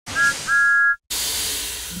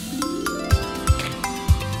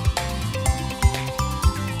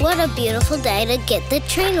What a beautiful day to get the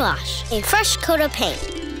train washed. A fresh coat of paint.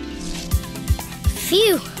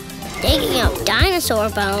 Phew, digging up dinosaur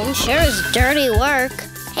bones sure is dirty work.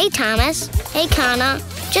 Hey, Thomas. Hey, Kana.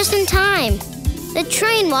 Just in time. The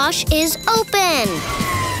train wash is open.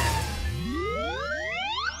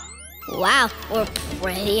 Wow, we're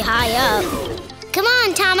pretty high up. Come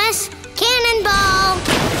on, Thomas. Cannonball!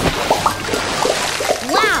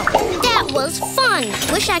 Wow, that was fun.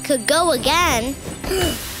 Wish I could go again.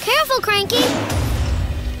 Careful, Cranky.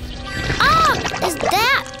 Ah, is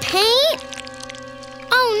that paint?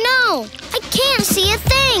 Oh no, I can't see a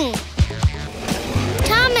thing.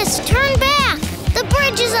 Thomas, turn back. The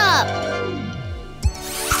bridge is up.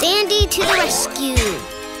 Sandy to the rescue.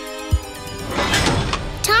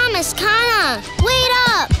 Thomas, Kana, wait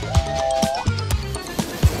up.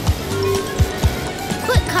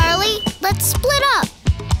 Quick, Carly, let's split up.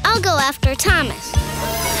 I'll go after Thomas.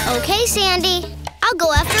 Okay, Sandy, I'll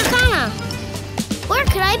go after Kana. Where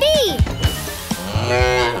could I be?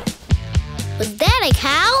 Was that a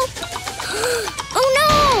cow? Oh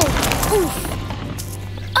no! Oof.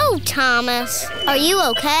 Oh, Thomas, are you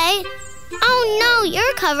okay? Oh no,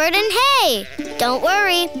 you're covered in hay. Don't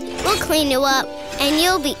worry, we'll clean you up and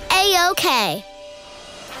you'll be A-okay.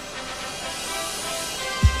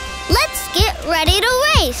 Let's get ready to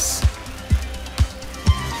race.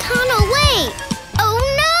 Kana, wait! Oh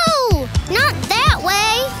no! Not that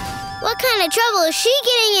way! What kind of trouble is she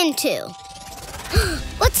getting into?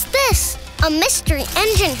 What's this? A mystery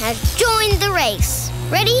engine has joined the race.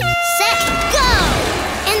 Ready, set, go!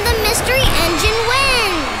 And the mystery engine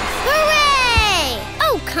wins! Hooray!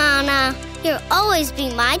 Oh, Kana, you'll always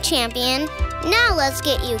be my champion. Now let's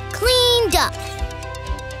get you cleaned up.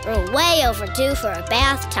 We're way overdue for a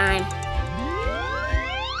bath time.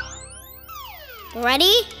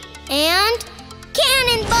 Ready? And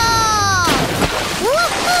cannonball!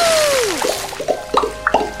 Woohoo!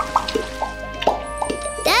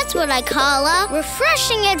 That's what I call a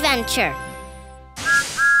refreshing adventure.